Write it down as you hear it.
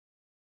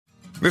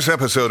This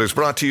episode is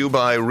brought to you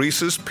by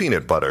Reese's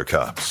Peanut Butter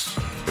Cups.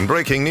 In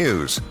breaking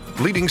news,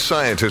 leading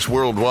scientists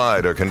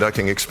worldwide are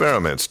conducting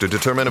experiments to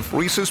determine if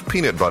Reese's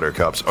Peanut Butter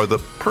Cups are the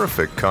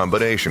perfect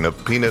combination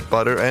of peanut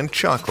butter and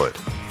chocolate.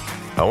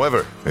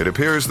 However, it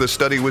appears the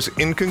study was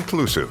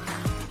inconclusive,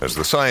 as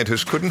the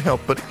scientists couldn't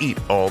help but eat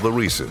all the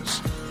Reese's.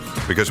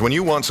 Because when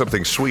you want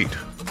something sweet,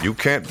 you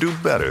can't do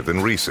better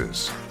than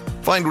Reese's.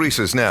 Find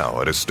Reese's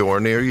now at a store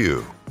near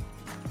you.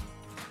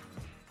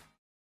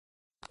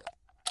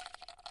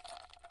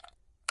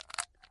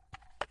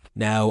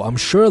 Now, I'm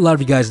sure a lot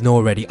of you guys know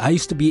already, I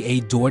used to be a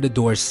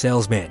door-to-door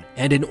salesman,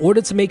 and in order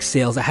to make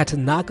sales, I had to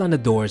knock on the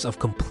doors of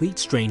complete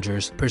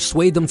strangers,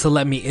 persuade them to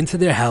let me into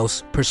their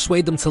house,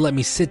 persuade them to let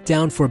me sit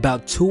down for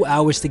about 2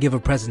 hours to give a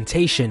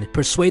presentation,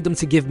 persuade them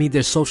to give me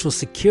their social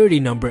security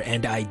number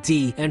and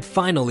ID, and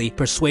finally,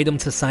 persuade them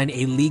to sign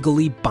a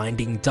legally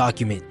binding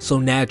document. So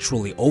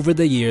naturally, over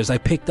the years, I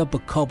picked up a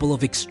couple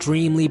of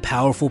extremely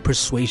powerful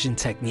persuasion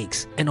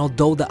techniques, and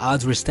although the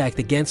odds were stacked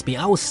against me,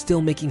 I was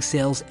still making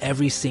sales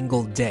every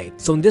single day.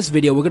 So in this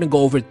video, we're going to go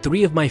over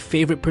 3 of my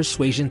favorite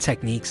persuasion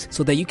techniques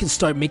so that you can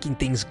start making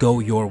things go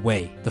your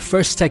way. The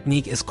first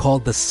technique is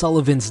called the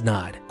Sullivan's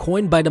Nod,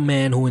 coined by the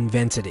man who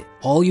invented it.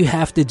 All you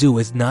have to do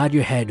is nod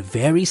your head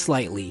very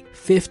slightly,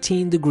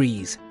 15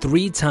 degrees,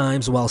 3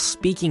 times while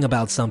speaking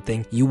about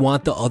something you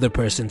want the other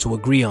person to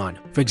agree on.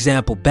 For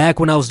example, back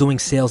when I was doing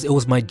sales, it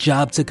was my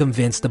job to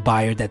convince the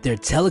buyer that their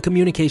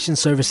telecommunication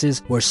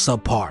services were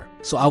subpar.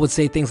 So I would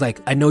say things like,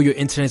 I know your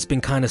internet's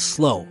been kind of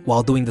slow,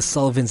 while doing the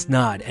Sullivan's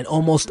Nod, and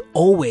almost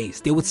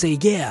always they would say,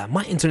 yeah,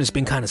 my internet's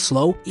been kind of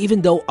slow,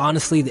 even though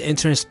honestly the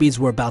internet speeds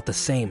were about the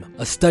same.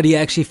 A study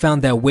actually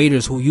found that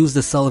waiters who used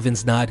the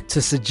Sullivan's Nod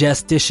to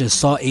suggest dishes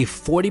saw a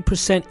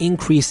 40%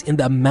 increase in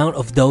the amount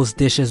of those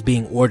dishes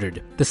being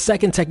ordered. The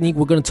second technique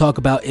we're going to talk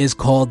about is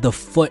called the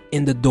foot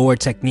in the door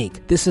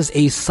technique. This is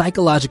a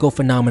psychological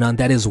phenomenon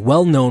that is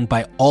well known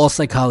by all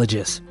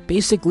psychologists.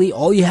 Basically,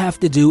 all you have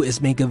to do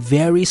is make a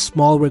very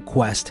small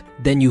request,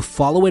 then you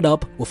follow it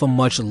up with a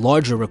much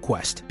larger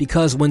request.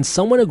 Because when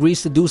someone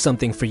agrees to do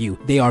something for you,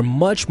 they are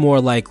much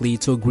more likely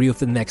to agree with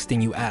the next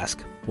thing you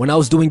ask. When I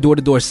was doing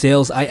door-to-door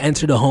sales, I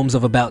entered the homes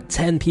of about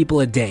 10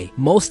 people a day.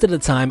 Most of the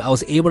time, I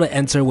was able to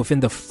enter within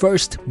the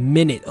first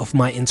minute of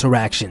my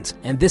interactions.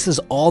 And this is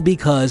all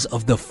because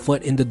of the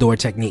foot in the door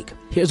technique.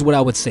 Here's what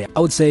I would say. I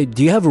would say,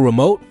 do you have a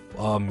remote?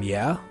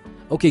 Yeah.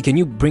 Okay, can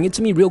you bring it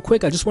to me real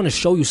quick? I just want to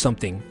show you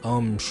something.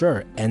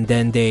 Sure. And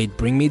then they'd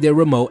bring me their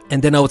remote,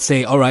 and then I would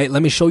say, all right,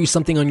 let me show you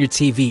something on your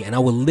TV, and I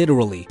would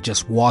literally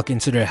just walk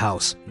into their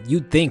house.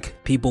 You'd think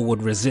people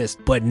would resist,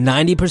 but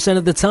 90%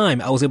 of the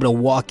time, I was able to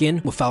walk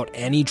in without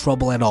any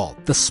trouble at all.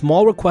 The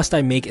small request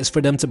I make is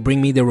for them to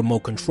bring me their remote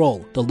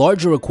control. The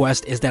larger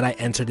request is that I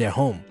enter their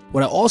home.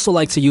 What I also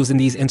like to use in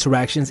these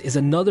interactions is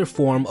another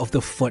form of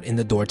the foot in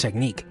the door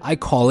technique. I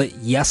call it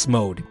yes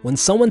mode. When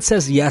someone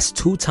says yes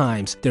 2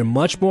 times, they're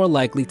much more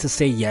likely to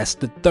say yes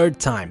the 3rd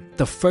time.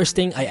 The first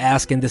thing I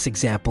ask in this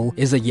example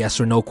is a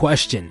yes or no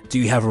question. Do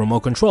you have a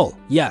remote control?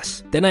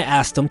 Yes. Then I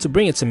ask them to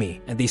bring it to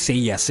me, and they say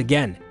yes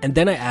again. And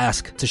then I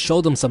ask to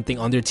show them something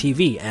on their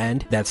TV,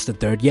 and that's the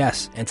 3rd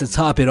yes. And to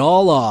top it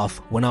all off,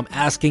 when I'm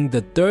asking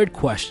the 3rd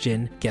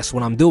question, guess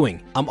what I'm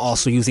doing? I'm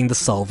also using the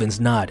Sullivan's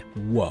Nod.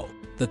 Whoa.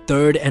 The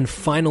third and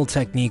final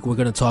technique we're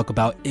going to talk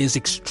about is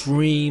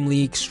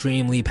extremely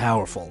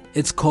powerful.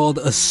 It's called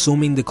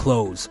assuming the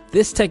close.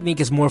 This technique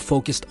is more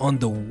focused on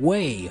the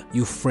way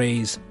you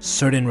phrase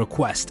certain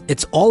requests.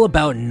 It's all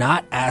about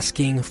not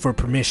asking for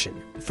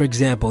permission. For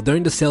example,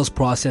 during the sales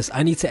process,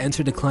 I need to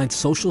enter the client's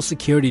social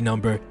security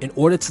number in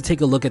order to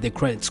take a look at their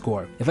credit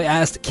score. If I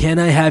asked, can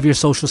I have your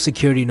social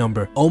security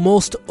number?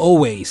 Almost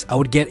always, I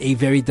would get a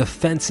very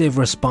defensive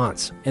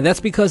response. And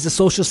that's because the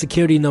social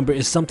security number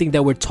is something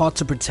that we're taught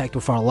to protect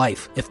with our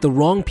life. If the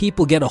wrong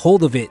people get a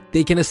hold of it,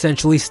 they can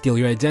essentially steal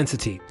your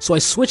identity. So I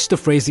switched the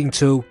phrasing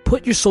to,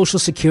 put your social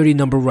security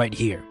number right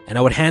here. And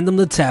I would hand them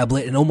the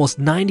tablet, and almost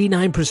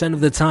 99% of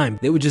the time,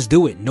 they would just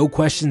do it, no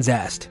questions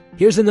asked.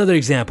 Here's another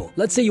example.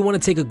 Let's say you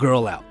want to take a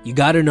girl out. You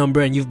got her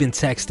number and you've been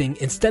texting.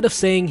 Instead of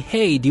saying,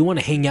 hey, do you want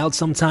to hang out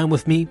sometime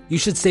with me? You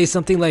should say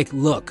something like,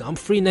 look, I'm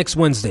free next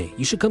Wednesday.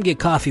 You should come get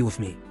coffee with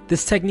me.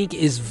 This technique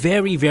is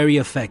very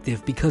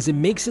effective because it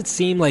makes it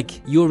seem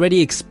like you already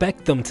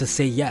expect them to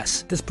say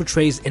yes. This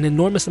portrays an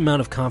enormous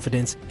amount of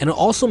confidence, and it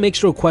also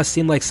makes your request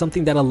seem like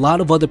something that a lot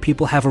of other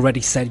people have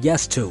already said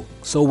yes to.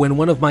 So when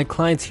one of my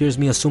clients hears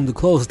me assume the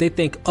close, they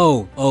think,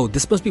 oh,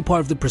 this must be part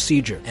of the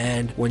procedure.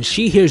 And when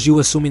she hears you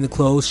assuming the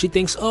close, she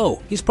thinks,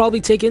 oh, he's probably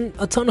taken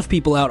a ton of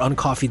people out on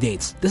coffee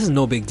dates. This is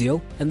no big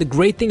deal. And the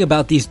great thing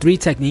about these 3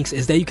 techniques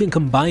is that you can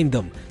combine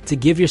them to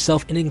give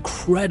yourself an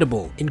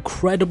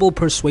incredible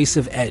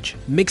persuasive edge.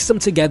 Mix them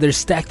together,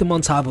 stack them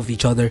on top of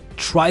each other,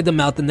 try them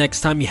out the next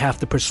time you have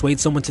to persuade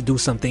someone to do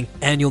something,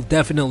 and you'll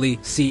definitely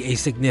see a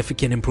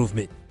significant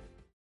improvement.